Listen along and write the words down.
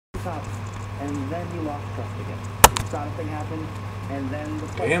stopped, and then he lost trust again. The Sada thing happened, and then the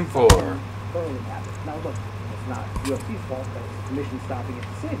Game 4 early happened. Now look, it's not UFC's fault that it's commission stopping it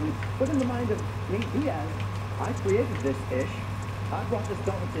to save him, but in the mind of Nate Diaz, I created this ish. I brought this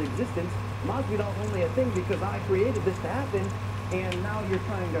belt into existence. Masvidal only a thing because I created this to happen, and now you're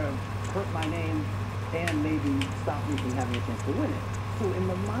trying to hurt my name and maybe stop me from having a chance to win it. So in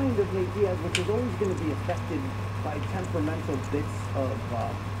the mind of Nate Diaz, which is always going to be affected by temperamental bits of,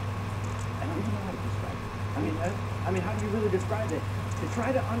 I don't even know how to describe it. I mean, how do you really describe it? To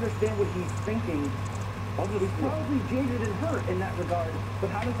try to understand what he's thinking, he's probably jaded and hurt in that regard, but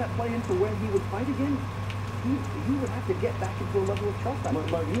how does that play into when he would fight again? He would have to get back into a level of trust.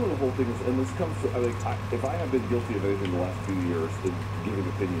 My view on the whole thing is, and this comes to, if I have been guilty of anything the last few years in giving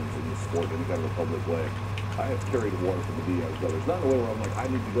opinions in the sport in any kind of a public way, I have carried water for the Diaz brothers. Not in a way where I'm like, I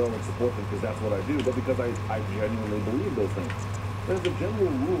need to go and support them because that's what I do, but because I genuinely believe those things. As a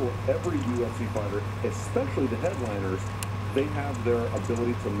general rule, every UFC fighter, especially the headliners, they have their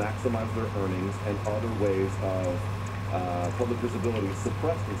ability to maximize their earnings and other ways of public visibility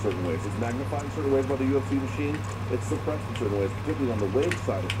suppressed in certain ways. It's magnified in certain ways by the UFC machine. It's suppressed in certain ways, particularly on the wage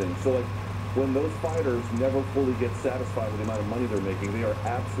side of things. So like, when those fighters never fully get satisfied with the amount of money they're making, they are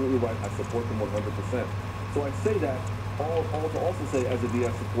absolutely right. I support them 100%. So I say that all to also say, as a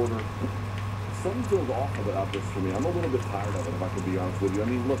Diaz supporter, something feels off about this for me. I'm a little bit tired of it, if I can be honest with you. I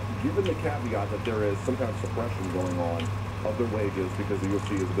mean, look, given the caveat that there is some kind of suppression going on of their wages because the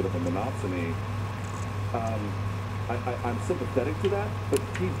UFC is a bit of a monopsony, I'm sympathetic to that, but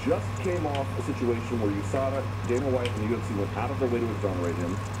he just came off a situation where USADA, Dana White, and the UFC went out of their way to exonerate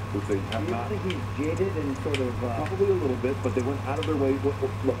him, which they have not. Do you think he's jaded and sort of... Probably a little bit, but they went out of their way.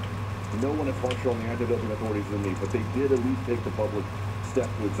 Look, no one is harsher on the anti-doping authorities than me, but they did at least take the public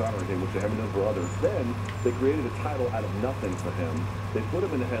step to exonerate him, which they haven't done for others. Then, they created a title out of nothing for him. They put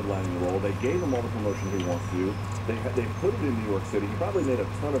him in a headlining role. They gave him all the promotion he wants to. They put it in New York City. He probably made a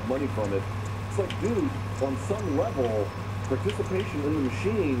ton of money from it. It's like, dude, on some level, participation in the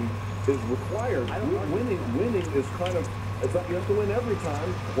machine is required. Winning is kind of, it's not you have to win every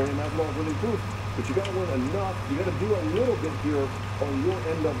time, or you might as well have winning proof, but you got to win enough. You got to do a little bit here on your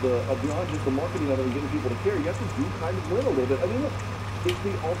end of beyond just the marketing of it and getting people to care. You have to do kind of win a little bit. I mean, look, it's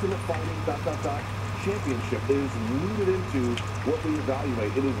the ultimate fighting ... championship. It is rooted into what we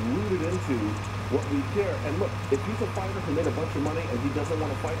evaluate. It is rooted into what we care. And look, if he's a fighter who made a bunch of money and he doesn't want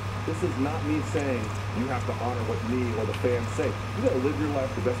to fight, this is not me saying you have to honor what me or the fans say. You got to live your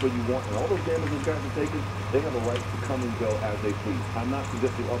life the best way you want, and all those damages these guys are taking, they have a right to come and go as they please. I'm not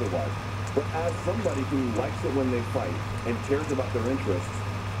suggesting otherwise. But as somebody who likes it when they fight and cares about their interests,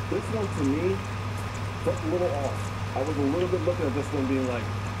 this one to me felt a little off. I was a little bit looking at this one being like,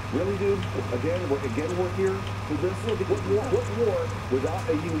 really, dude? Again, we're here for this. What war without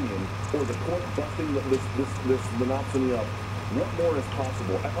a union or the court busting this monopsony up? What more is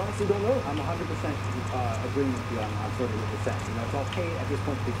possible? I honestly don't know. I'm 100% agreeing with you on sort of what you're saying. You know, it's okay at this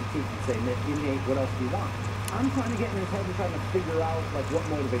point to critique and say, Nate, what else do you want? I'm trying to get in his head and trying to figure out, like, what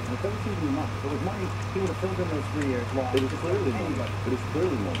motivates him. It doesn't seem to be money. If it was money, he would have filled in those 3 years. Well, it is clearly money. It is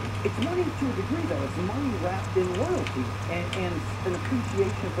clearly money. It's money to a degree, though. It's money wrapped in loyalty and an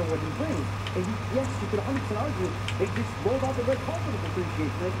appreciation for what he brings. And yes, you could 100% argue they just rolled out the red carpet of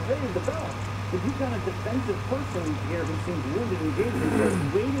appreciation. They raised the bell. If you've got a defensive person here who seems wounded and jaded and just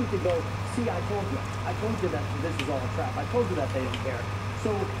waiting to go, see, I told you. I told you that this is all a trap. I told you that they don't care.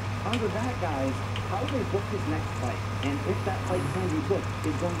 So, under that, guys, how they book his next fight, and if that fight can be booked,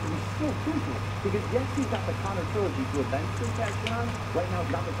 is going to be so crucial. Because yes, he's got the Conor trilogy to eventually cash in on. Right now,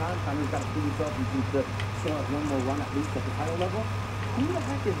 it's not the time. Conor's got to prove himself and seems to still have one more run at least at the title level. Who the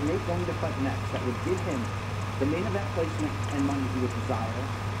heck is Nate going to fight next that would give him the main event placement and money he would desire,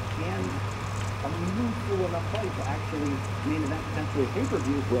 and a meaningful enough fight to actually main event potentially a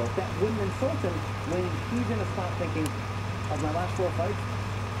pay-per-view that wouldn't insult him when he's in a spot thinking, of my last 4 fights,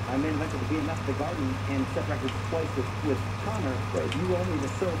 I main evented the BMF at the Garden and set records twice with Conor. Right. You owe me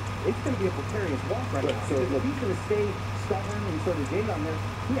this. So it's going to be a precarious walk right now. So if he's going to stay stubborn and sort of jaded on this,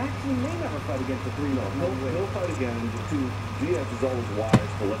 he actually may never fight again for 3 months. He'll fight again. Diaz is always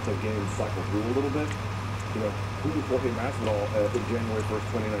wise to let the game cycle through a little bit. You know, who was Jorge Masvidal in January 1st,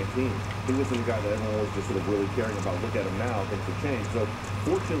 2019? He wasn't the guy that everyone was just sort of really caring about. Look at him now, things have changed. So,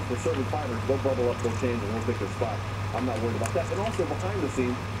 fortunate for certain fighters, they'll bubble up, they'll change, and we'll take their spot. I'm not worried about that. And also, behind the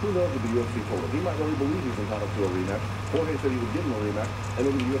scenes, who knows what the UFC told him? He might really believe he's entitled to a rematch. Jorge said he would give him a rematch, and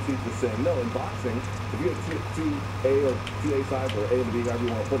then the UFC is just saying no. In boxing, if you have two A sides, or A and B, however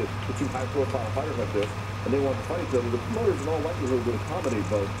you want to put it, the 2 high-profile fighters like this, and they want to fight each other, the promoters in all likelihood would accommodate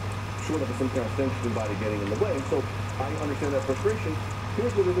both, short of some kind of sanctioned body getting in the way. So I understand that frustration.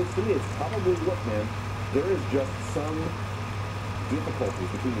 here's what it is to me. It's probably, look, man, there is just some difficulties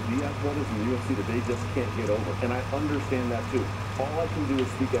between the Diaz brothers and the UFC that they just can't get over. And I understand that too. All I can do is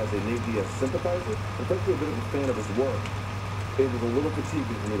speak as a Nate Diaz sympathizer, and frankly a bit of a fan of his work. It was a little fatiguing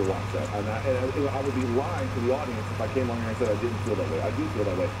for me to watch that. And I would be lying to the audience if I came on here and said I didn't feel that way. I do feel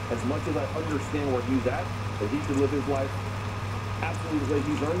that way. As much as I understand where he's at, that he should live his life absolutely the way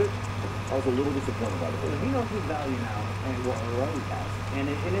he's earned it, I was a little disappointed by the whole thing. He knows his value now, and what always has.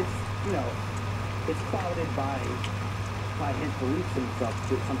 And it's, you know, it's clouded by his beliefs in himself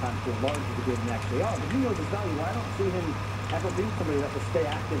sometimes to a larger degree than they actually are. But he knows his value. I don't see him ever being somebody that will stay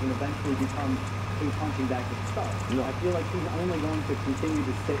active and eventually become a punching bag to the stars. No. I feel like he's only going to continue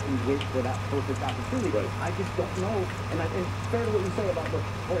to sit and wait for that perfect opportunity. Right. I just don't know. And fair to what you say about the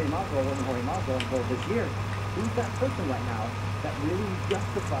Jorge Masvidal wasn't Jorge Masvidal until this year. Who's that person right now that really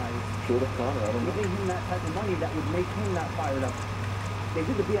justifies Short of Conor, I don't know. giving him that type of money that would make him that fired up? They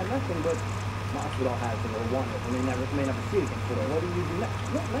did the BMS thing, but Masvidal has it or won it, and they may never see it again. So what do you do next?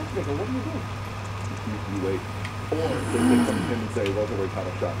 What matchmaker? What do you do? You wait. Or they come to him and say, welterweight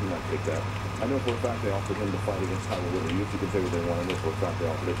title shot, he might take that. I know for a fact they offered him to fight against Tyler Woodley. You can say what they want. I know for a fact they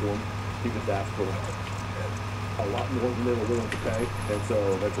offered it to him. He just asked for a lot more than they were willing to pay, and so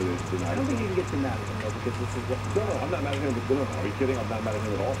that's what it is denied. I don't think you can get too mad at him, though, because this is what... No, I'm not mad at him. No, are you kidding? I'm not mad at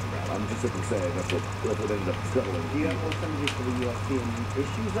him at all for that. I'm just simply saying that's what ended up settling. Do you have more sympathy for the UFC and the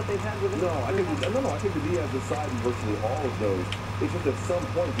issues that they've had with it? No, I think the Diaz aside in virtually all of those. It's just at some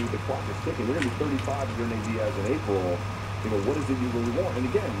point, dude, the clock is ticking. You're going to be 35 if you're Nate Diaz in April. You know, what is it you really want? And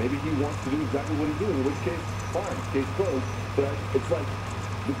again, maybe he wants to do exactly what he's doing, in which case, fine, case closed. But it's like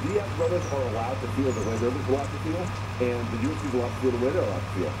the Diaz brothers are allowed to feel the way they're allowed to feel, and the UFC is allowed to feel the way they're allowed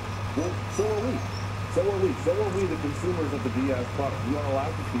to feel. Well, so are we. So are we. So are we, the consumers of the Diaz product. We are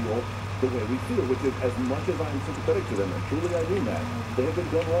allowed to feel the way we feel, which is as much as I am sympathetic to them, and truly I mean that, they have been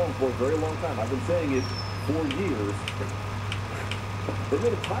done wrong for a very long time. I've been saying it for years. They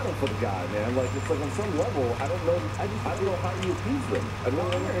made a title for the guy, man. Like, it's like on some level, I don't know how you appease them. I mean,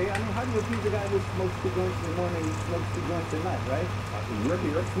 how do you appease a guy who smokes 2 joints in the morning and smokes 2 joints at night, right? You're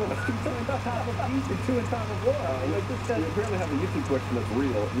here, smoke. 2 on top of peace and 2 on top of war. Like this guy, we apparently have a YouTube question that's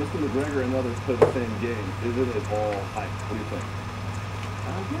real. Mr. McGregor and others play the same game. Isn't it all hype? What do you think?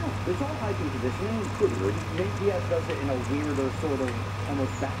 Yeah, it's all hype and positioning. Pretty good. Nate Diaz does it in a weirder, sort of,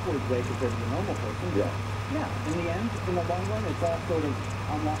 almost backwards way compared to the normal person. Yeah. Yeah, in the end, in the long run, it's all sort of,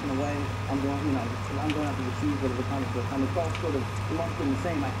 I'm walking away, I'm going after the cheese, whatever comes will come. It's all sort of lumped in the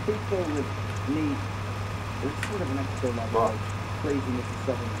same. I think, though, with Nate, there's sort of an extra level of craziness and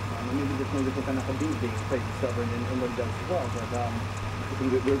stubbornness. Maybe just maybe think enough of being crazy stubborn in what he does as well, but,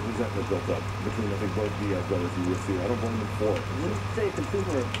 there's resentment built up between, I think, both Diaz brothers and UFC. I don't blame them for it. When you say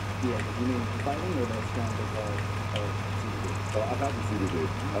consumer of Diaz, you mean fighting or the strength of CBD? I've had the CBD.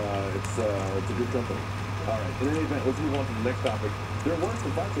 It's a good company. All right, in any event, let's move on to the next topic. There were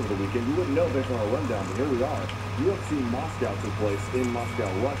some fights over the weekend. You wouldn't know based on our rundown, but here we are. UFC Moscow took place in Moscow,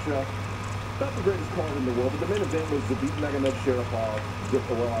 Russia. Not the greatest card in the world, but the main event was Zabit Nurmagomedov, well,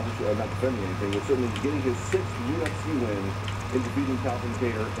 obviously not defending anything, but certainly getting his 6th UFC win in defeating Calvin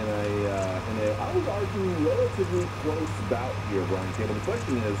Kattar in a I would argue, relatively close bout here, Brian Campbell. The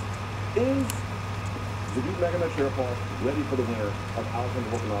question is Zabit Nurmagomedov ready for the winner of Alexander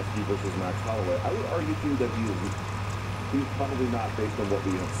Volkanovski versus Max Holloway? I would argue to you that he's probably not based on what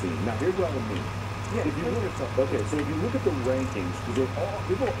we have seen. Now, here's what I would mean. Yeah, if you look at so if you look at the rankings, because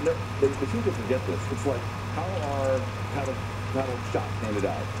people they seem to forget this. It's like, how are title shots handed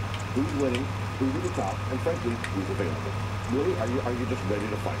out? Who's winning? Who's at the top? And frankly, who's available? Really, are you just ready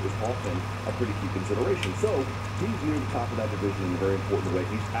to fight? Is often a pretty key consideration. So he's near the top of that division in a very important way.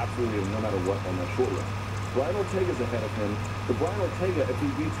 He's absolutely, no matter what, on that short run. Brian Ortega's ahead of him. But Brian Ortega, if he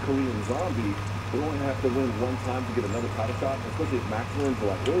beats Korean Zombie, will only have to win one time to get another title shot, especially if Max wins. They're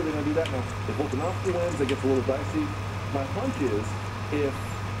like, really, they're going to do that? Now, if Volkanovski wins, it gets a little dicey. My hunch is, if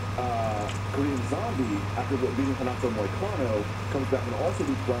Korean Zombie, after beating Renato Moicano, comes back and also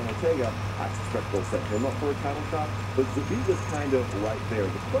beats Brian Ortega, I suspect they'll set him up for a title shot. But Zabit is kind of right there.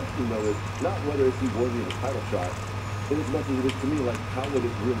 The question, though, is not whether is he worthy of a title shot, in as much as it is to me, like, how would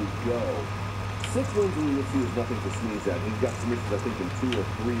it really go? 6 wins in the UFC is nothing to sneeze at. He's got submissions, I think, in 2 or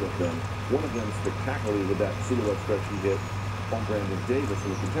 3 of them. One of them spectacularly with that silhouette stretch he hit on Brandon Davis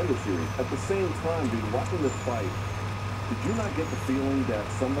in the Contender Series. At the same time, dude, watching this fight, did you not get the feeling that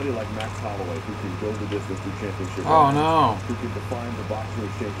somebody like Max Holloway, who can go the distance through championship rounds, who can define the boxing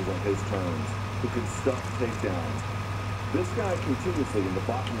exchanges on his terms, who can stuff takedowns, this guy continuously in the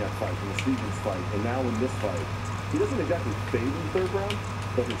Bochniak fight, in the Stevens fight, and now in this fight, he doesn't exactly fade in the 3rd round,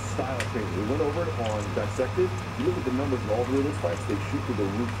 but his style changes. We went over it on Dissected. You look at the numbers in all three of those fights, they shoot through the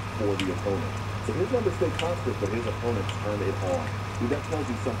roof for the opponent. So his numbers stay constant, but his opponents turn it on. Dude, that tells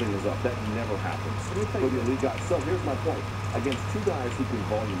you something is up. That never happens for the elite guys. So here's my point. Against two guys who can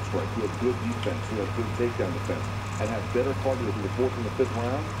volume strike, who have good defense, who have good takedown defense, and have better cardio through the fourth and the fifth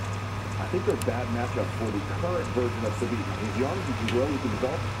round, I think they're bad matchups for the current version of Sabine. He's young, he can grow, he can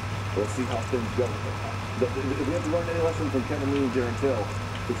develop. Let's see how things go. If we have to learn any lesson from Kevin Lee and Darren Till,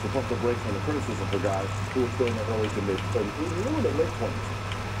 it's to pump the brakes on the criticism for guys who are still in the early to mid, even in the late 20s.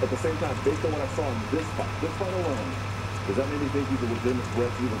 At the same time, based on what I saw in this fight alone, does that make me think he's a legitimate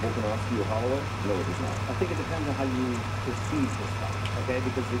threat to either Volkanovski or Holloway? No, it does not. I think it depends on how you perceive this fight, okay?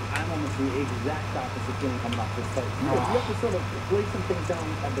 Because I'm almost the exact opposite feeling coming off this fight. You have to sort of lay some things down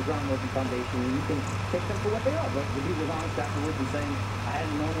at the groundwork and foundation, and you can take them for what they are. But the dude was honest afterwards and saying, I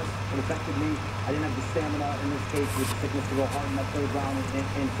hadn't known this, it affected me. I didn't have the stamina in this case with the sickness to go hard in that third round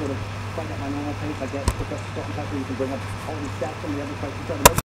and sort of fight at my normal pace. I get Professor Salt and Pepper, you can bring up all these stats from the other fights.